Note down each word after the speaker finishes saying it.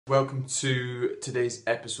Welcome to today's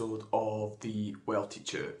episode of the Well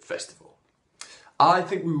Teacher Festival. I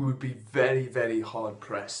think we would be very hard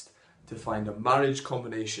pressed to find a marriage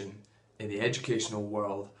combination in the educational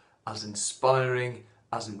world as inspiring,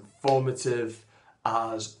 as informative,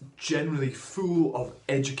 as generally full of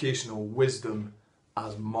educational wisdom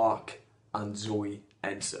as Mark and Zoe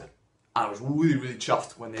Enser. I was really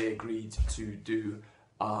chuffed when they agreed to do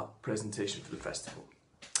a presentation for the festival.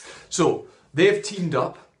 So they have teamed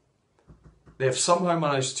up. They have somehow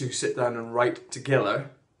managed to sit down and write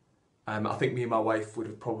together. I think me and my wife would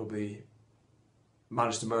have probably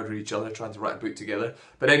managed to murder each other trying to write a book together.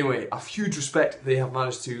 But anyway, a huge respect. They have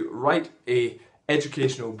managed to write a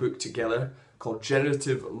educational book together called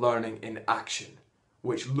Generative Learning in Action,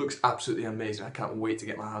 which looks absolutely amazing. I can't wait to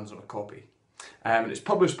get my hands on a copy. And it's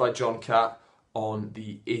published by John Catt on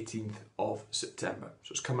the 18th of September.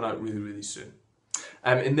 So it's coming out really soon.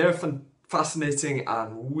 In their fascinating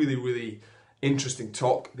and really interesting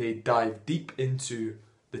talk, they dive deep into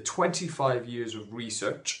the 25 years of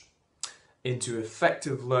research into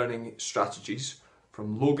effective learning strategies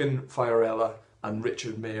from Logan Fiorella and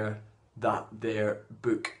Richard Mayer that their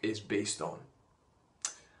book is based on.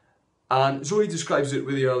 And Zoe describes it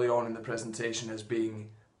really early on in the presentation as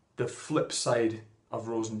being the flip side of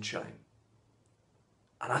Rose and Shine.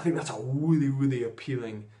 And I think that's a really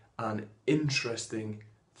appealing and interesting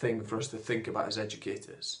thing for us to think about as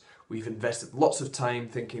educators. We've invested lots of time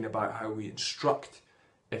thinking about how we instruct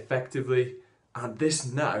effectively, and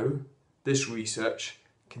this research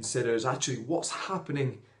considers actually what's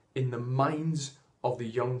happening in the minds of the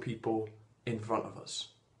young people in front of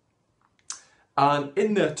us. And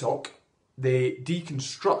in their talk, they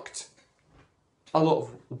deconstruct a lot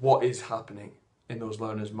of what is happening in those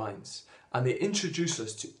learners' minds, and they introduce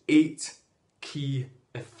us to 8 key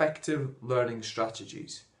effective learning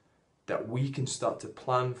strategies that we can start to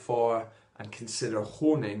plan for and consider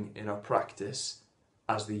honing in our practice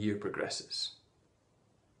as the year progresses.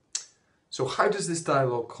 So how does this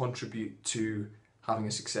dialogue contribute to having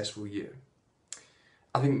a successful year?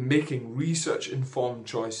 I think making research-informed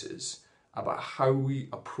choices about how we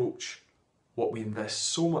approach what we invest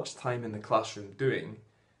so much time in the classroom doing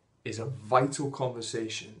is a vital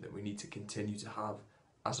conversation that we need to continue to have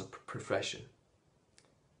as a profession.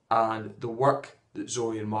 And the work that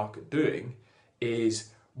Zoe and Mark are doing is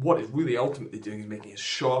what it's really ultimately doing is making us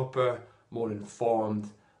sharper, more informed,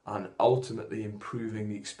 and ultimately improving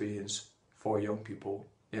the experience for young people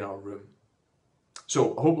in our room.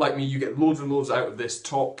 So I hope, like me, you get loads and loads out of this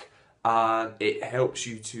talk, and it helps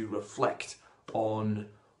you to reflect on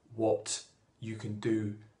what you can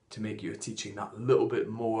do to make your teaching that little bit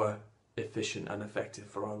more efficient and effective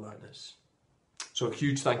for our learners. So a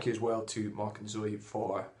huge thank you as well to Mark and Zoe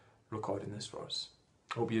for recording this for us.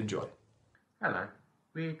 Hope you enjoy. Hello.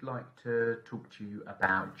 We'd like to talk to you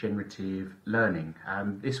about generative learning.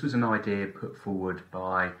 This was an idea put forward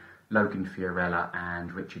by Logan Fiorella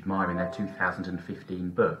and Richard Mayer in their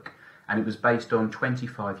 2015 book, and it was based on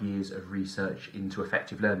 25 years of research into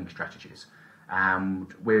effective learning strategies.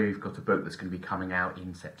 We've got a book that's going to be coming out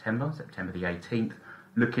in September the 18th,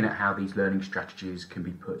 looking at how these learning strategies can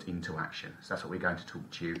be put into action. So that's what we're going to talk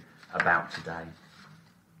to you about today.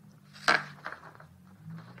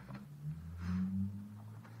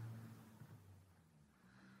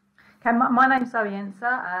 Okay, my name's Zoe Enser.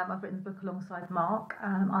 I've written the book alongside Mark.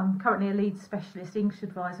 I'm currently a lead specialist English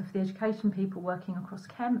advisor for the education people working across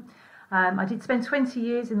Kent. I did spend 20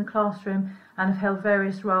 years in the classroom and have held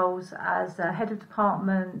various roles as head of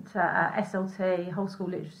department, SLT, whole school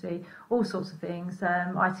literacy, all sorts of things,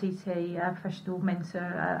 ITT, professional mentor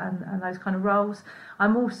and those kind of roles.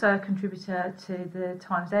 I'm also a contributor to the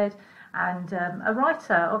Times Ed and a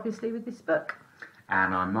writer, obviously, with this book.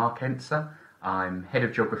 And I'm Mark Enser. I'm Head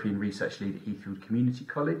of Geography and Research Lead at Heathfield Community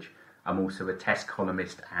College. I'm also a test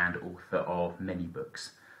columnist and author of many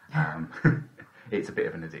books. It's a bit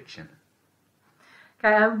of an addiction.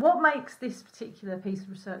 Okay, what makes this particular piece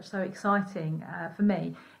of research so exciting for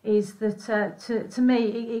me is that to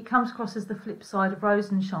me it comes across as the flip side of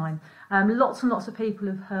Rose and Shine. Lots and lots of people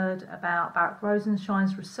have heard about Rose and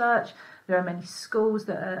Shine's research. There are many schools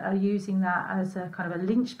that are using that as a kind of a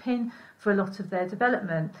linchpin for a lot of their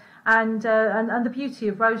development. And the beauty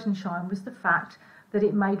of Rose and Shine was the fact that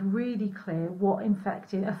it made really clear what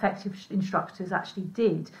effective instructors actually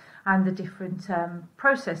did and the different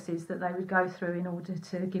processes that they would go through in order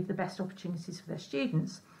to give the best opportunities for their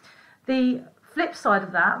students. The flip side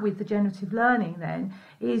of that with the generative learning then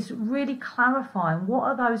is really clarifying what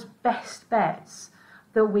are those best bets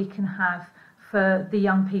that we can have for the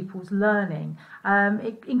young people's learning.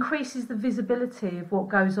 It increases the visibility of what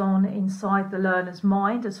goes on inside the learner's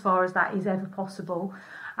mind, as far as that is ever possible.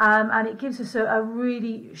 And it gives us a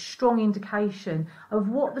really strong indication of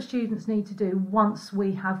what the students need to do once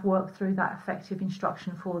we have worked through that effective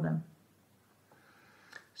instruction for them.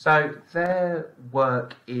 So their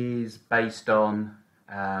work is based on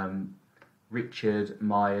Richard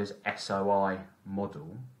Meyer's SOI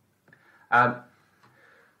model.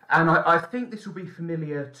 And I think this will be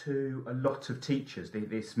familiar to a lot of teachers,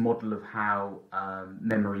 this model of how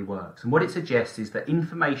memory works. And what it suggests is that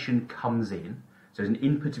information comes in, so there's an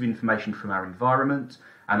input of information from our environment,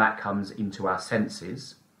 and that comes into our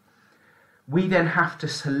senses. We then have to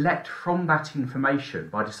select from that information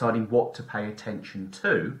by deciding what to pay attention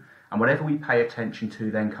to, and whatever we pay attention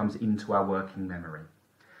to then comes into our working memory.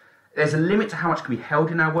 There's a limit to how much can be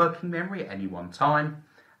held in our working memory at any one time,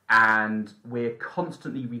 and we're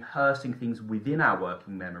constantly rehearsing things within our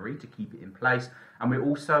working memory to keep it in place, and we're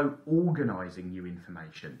also organising new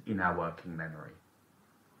information in our working memory.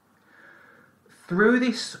 Through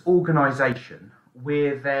this organisation,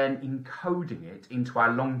 we're then encoding it into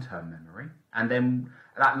our long-term memory, and then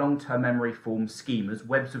that long-term memory forms schemas,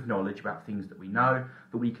 webs of knowledge about things that we know,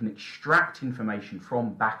 that we can extract information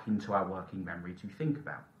from back into our working memory to think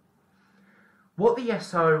about. What the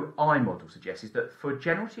SOI model suggests is that for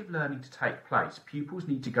generative learning to take place, pupils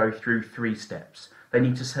need to go through 3 steps. They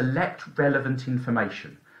need to select relevant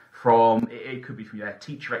information from, it could be from their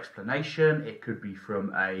teacher explanation, it could be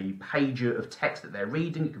from a page of text that they're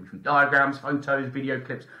reading, it could be from diagrams, photos, video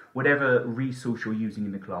clips, whatever resource you're using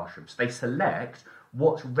in the classroom. So they select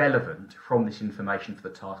what's relevant from this information for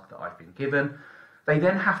the task that I've been given. They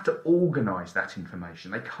then have to organise that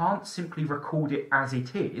information. They can't simply record it as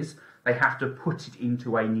it is. They have to put it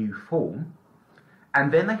into a new form,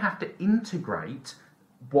 and then they have to integrate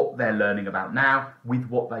what they're learning about now with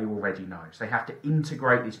what they already know. So they have to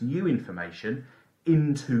integrate this new information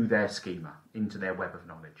into their schema, into their web of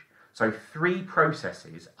knowledge. So 3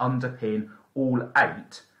 processes underpin all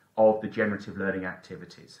 8 of the generative learning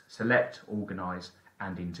activities: select, organise,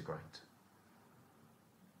 and integrate.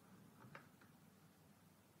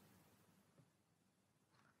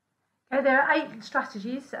 There are 8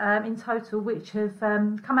 strategies in total which have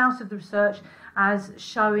come out of the research as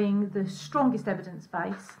showing the strongest evidence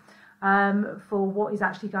base for what is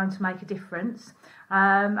actually going to make a difference.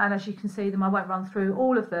 And as you can see them, I won't run through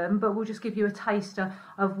all of them, but we'll just give you a taster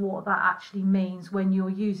of what that actually means when you're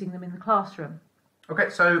using them in the classroom. Okay,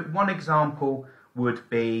 so one example would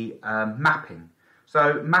be mapping.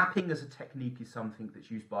 So mapping as a technique is something that's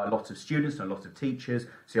used by a lot of students and a lot of teachers.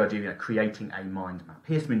 So the idea of creating a mind map.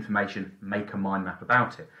 Here's some information, make a mind map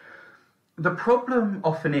about it. The problem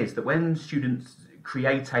often is that when students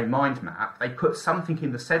create a mind map, they put something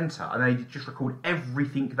in the centre and they just record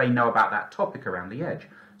everything they know about that topic around the edge.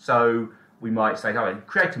 So we might say, oh,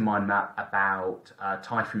 create a mind map about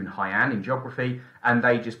Typhoon Haiyan in geography, and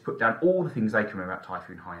they just put down all the things they can remember about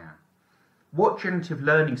Typhoon Haiyan. What generative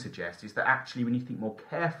learning suggests is that actually we need to think more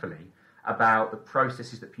carefully about the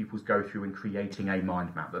processes that pupils go through in creating a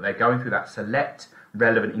mind map, that they're going through that select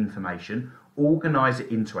relevant information, organise it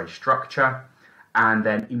into a structure, and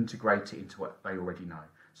then integrate it into what they already know.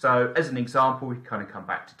 So as an example, we kind of come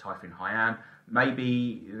back to Typhoon Haiyan.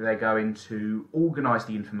 Maybe they're going to organise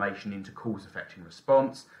the information into cause, effect, and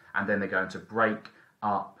response, and then they're going to break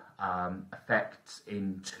up effects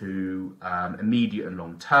into immediate and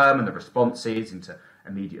long term, and the responses into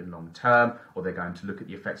immediate and long term, or they're going to look at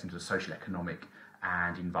the effects into the social, economic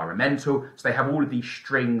and environmental. So they have all of these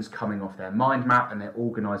strings coming off their mind map, and they're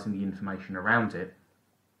organising the information around it.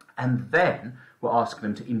 And then we'll ask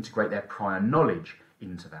them to integrate their prior knowledge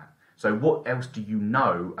into that. So what else do you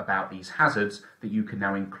know about these hazards that you can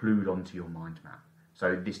now include onto your mind map?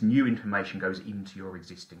 So this new information goes into your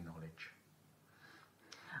existing knowledge.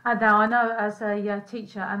 And now I know as a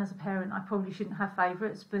teacher and as a parent I probably shouldn't have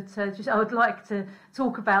favourites, but I would like to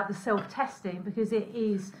talk about the self-testing, because it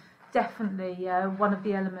is definitely one of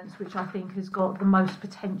the elements which I think has got the most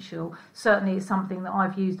potential. Certainly it's something that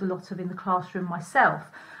I've used a lot of in the classroom myself.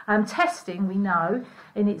 Testing, we know,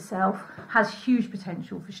 in itself has huge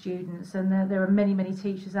potential for students, and there are many, many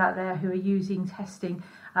teachers out there who are using testing,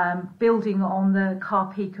 building on the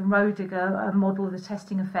Carpeak and Roediger model of the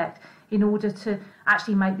testing effect, in order to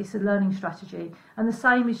actually make this a learning strategy. And the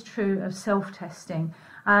same is true of self-testing.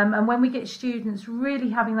 And when we get students really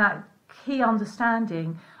having that key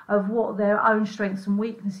understanding of what their own strengths and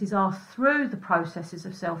weaknesses are through the processes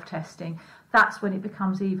of self-testing, that's when it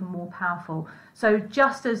becomes even more powerful. So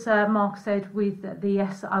just as Mark said with the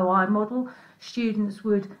SOI model, students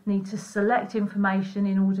would need to select information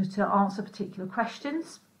in order to answer particular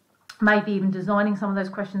questions, maybe even designing some of those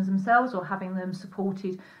questions themselves or having them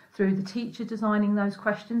supported through the teacher designing those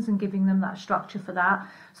questions and giving them that structure for that.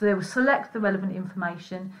 So they will select the relevant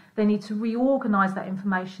information. They need to reorganise that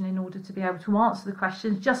information in order to be able to answer the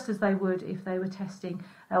questions just as they would if they were testing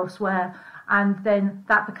elsewhere. And then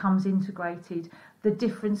that becomes integrated. The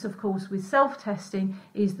difference, of course, with self-testing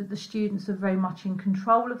is that the students are very much in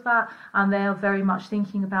control of that, and they are very much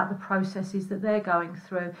thinking about the processes that they're going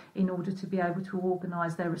through in order to be able to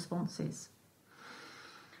organise their responses.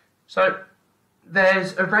 So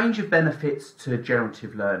there's a range of benefits to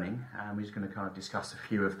generative learning, and we're just going to kind of discuss a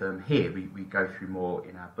few of them here. We go through more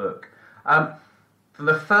in our book. For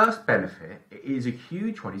the first benefit, it is a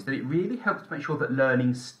huge one, is that it really helps to make sure that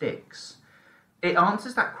learning sticks. It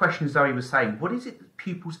answers that question Zoe was saying, what is it that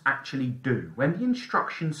pupils actually do? When the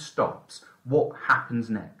instruction stops, what happens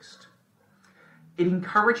next? It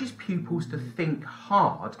encourages pupils to think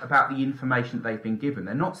hard about the information that they've been given.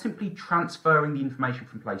 They're not simply transferring the information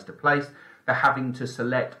from place to place, they're having to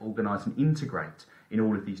select, organise and integrate in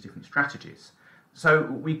all of these different strategies. So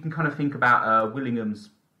we can kind of think about Willingham's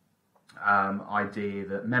idea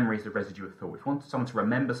that memory is the residue of thought. If you want someone to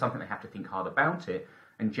remember something, they have to think hard about it,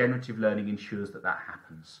 and generative learning ensures that that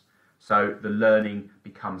happens. So the learning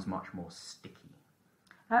becomes much more sticky.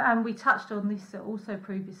 And we touched on this also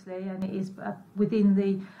previously, and it is within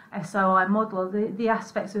the SOI model, the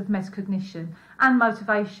aspects of metacognition and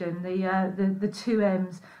motivation, the two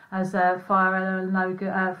M's, as Fiorella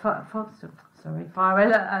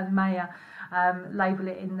and Mayer label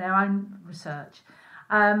it in their own research.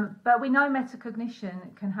 But we know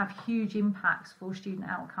metacognition can have huge impacts for student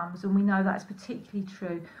outcomes, and we know that's particularly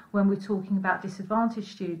true when we're talking about disadvantaged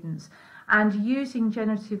students. And using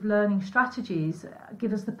generative learning strategies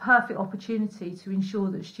give us the perfect opportunity to ensure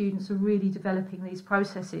that students are really developing these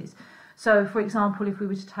processes. So, for example, if we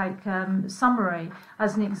were to take summary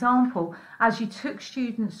as an example, as you took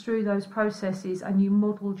students through those processes and you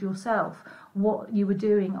modelled yourself what you were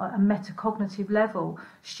doing at a metacognitive level,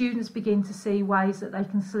 students begin to see ways that they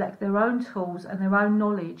can select their own tools and their own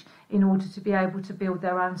knowledge in order to be able to build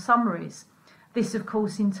their own summaries. This, of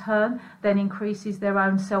course, in turn, then increases their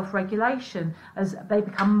own self-regulation as they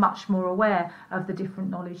become much more aware of the different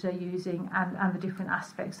knowledge they're using and the different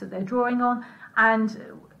aspects that they're drawing on. And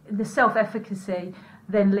the self-efficacy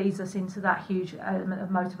then leads us into that huge element of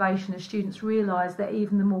motivation as students realise that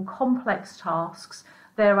even the more complex tasks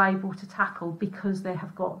they're able to tackle because they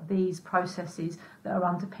have got these processes that are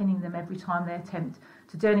underpinning them every time they attempt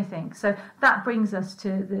to do anything. So that brings us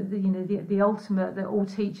to the ultimate that all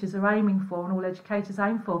teachers are aiming for and all educators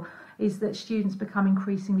aim for, is that students become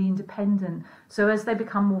increasingly independent. So as they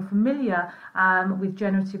become more familiar with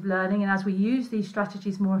generative learning, and as we use these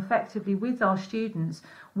strategies more effectively with our students,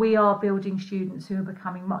 we are building students who are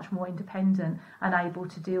becoming much more independent and able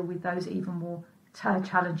to deal with those even more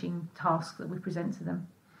challenging tasks that we present to them.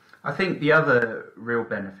 I think the other real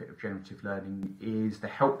benefit of generative learning is the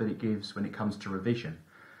help that it gives when it comes to revision.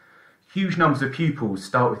 Huge numbers of pupils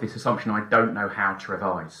start with this assumption, I don't know how to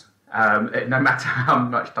revise. No matter how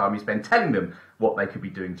much time you spend telling them what they could be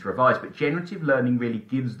doing to revise, but generative learning really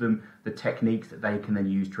gives them the techniques that they can then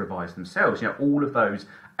use to revise themselves. All of those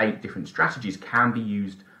 8 different strategies can be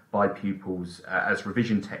used by pupils as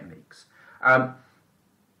revision techniques.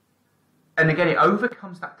 And again, it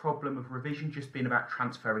overcomes that problem of revision just being about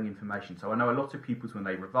transferring information. So I know a lot of pupils, when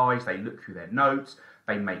they revise, they look through their notes,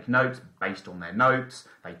 they make notes based on their notes,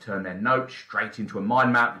 they turn their notes straight into a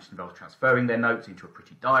mind map, which involves transferring their notes into a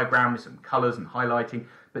pretty diagram with some colours and highlighting,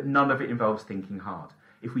 but none of it involves thinking hard.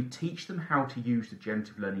 If we teach them how to use the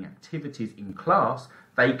generative learning activities in class,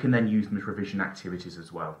 they can then use them as revision activities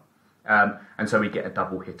as well. And so we get a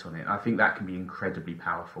double hit on it. I think that can be incredibly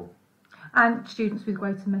powerful. And students with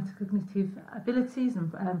greater metacognitive abilities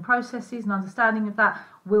and processes and understanding of that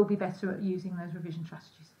will be better at using those revision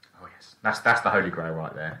strategies. Oh yes, that's the holy grail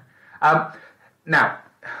right there. Now,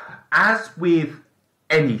 as with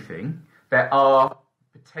anything, there are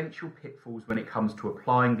potential pitfalls when it comes to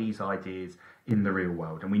applying these ideas in the real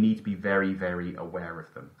world, and we need to be very, very aware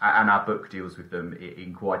of them. And our book deals with them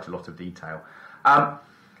in quite a lot of detail.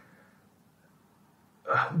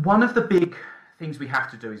 One of the big things we have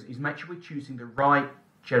to do is make sure we're choosing the right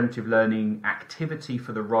generative learning activity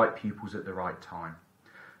for the right pupils at the right time.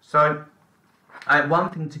 So one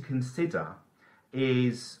thing to consider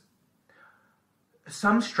is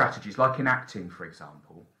some strategies, like in acting, for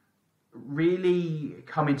example, really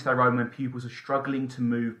come into their own when pupils are struggling to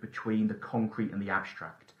move between the concrete and the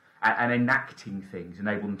abstract, and enacting things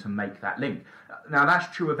enable them to make that link. Now,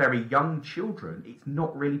 that's true of very young children. It's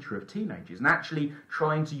not really true of teenagers. And actually,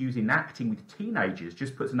 trying to use enacting with teenagers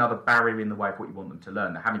just puts another barrier in the way of what you want them to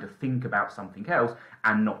learn. They're having to think about something else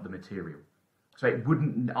and not the material. So it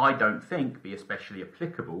wouldn't, I don't think, be especially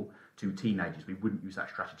applicable to teenagers. We wouldn't use that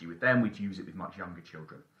strategy with them. We'd use it with much younger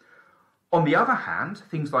children. On the other hand,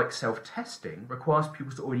 things like self-testing requires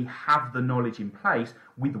pupils to already have the knowledge in place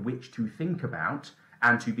with which to think about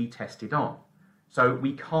and to be tested on. So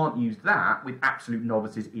we can't use that with absolute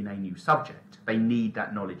novices in a new subject. They need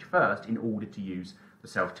that knowledge first in order to use the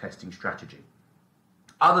self-testing strategy.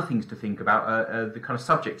 Other things to think about are the kind of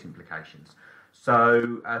subject implications.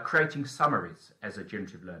 So creating summaries as a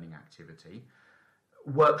generative learning activity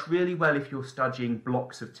works really well if you're studying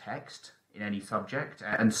blocks of text in any subject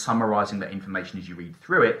and summarising that information as you read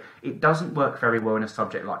through it. It doesn't work very well in a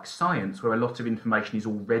subject like science, where a lot of information is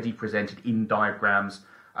already presented in diagrams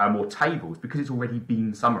or tables because it's already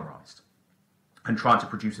been summarised. And trying to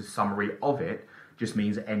produce a summary of it just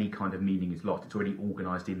means any kind of meaning is lost. It's already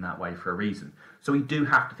organised in that way for a reason. So we do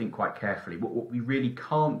have to think quite carefully. What we really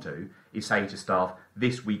can't do is say to staff,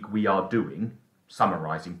 this week we are doing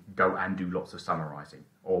summarising, go and do lots of summarising,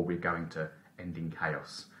 or we're going to end in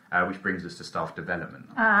chaos. Which brings us to staff development.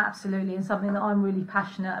 Absolutely, and something that I'm really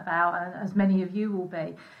passionate about, as many of you will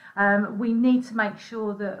be. We need to make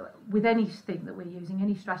sure that with anything that we're using,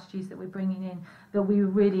 any strategies that we're bringing in, that we're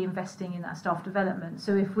really investing in that staff development.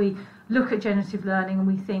 So if we look at generative learning and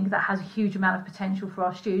we think that has a huge amount of potential for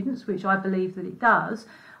our students, which I believe that it does,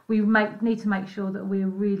 we need to make sure that we're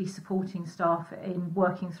really supporting staff in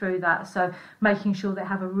working through that. So making sure they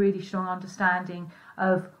have a really strong understanding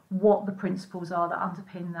of what the principles are that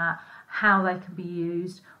underpin that, how they can be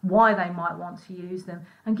used, why they might want to use them,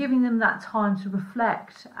 and giving them that time to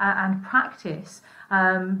reflect and practice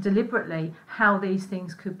deliberately how these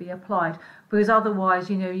things could be applied. Because otherwise,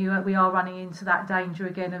 we are running into that danger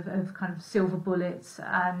again of kind of silver bullets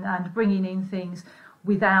and bringing in things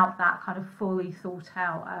without that kind of fully thought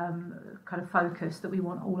out kind of focus that we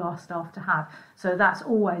want all our staff to have. So that's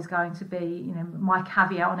always going to be, my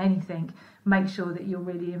caveat on anything. Make sure that you're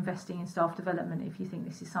really investing in staff development if you think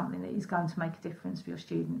this is something that is going to make a difference for your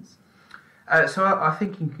students. So I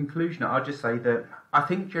think in conclusion, I'll just say that I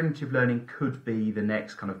think generative learning could be the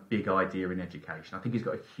next kind of big idea in education. I think it's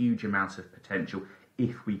got a huge amount of potential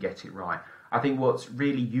if we get it right. I think what's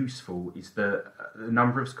really useful is that a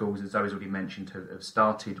number of schools, as Zoe's already mentioned, have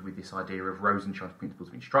started with this idea of Rosenshine's principles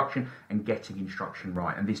of instruction and getting instruction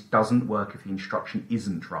right. And this doesn't work if the instruction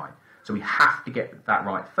isn't right. So we have to get that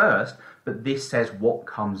right first, but this says what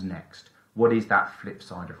comes next. What is that flip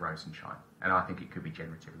side of Rosenshine? And I think it could be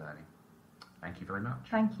generative learning. Thank you very much.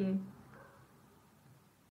 Thank you.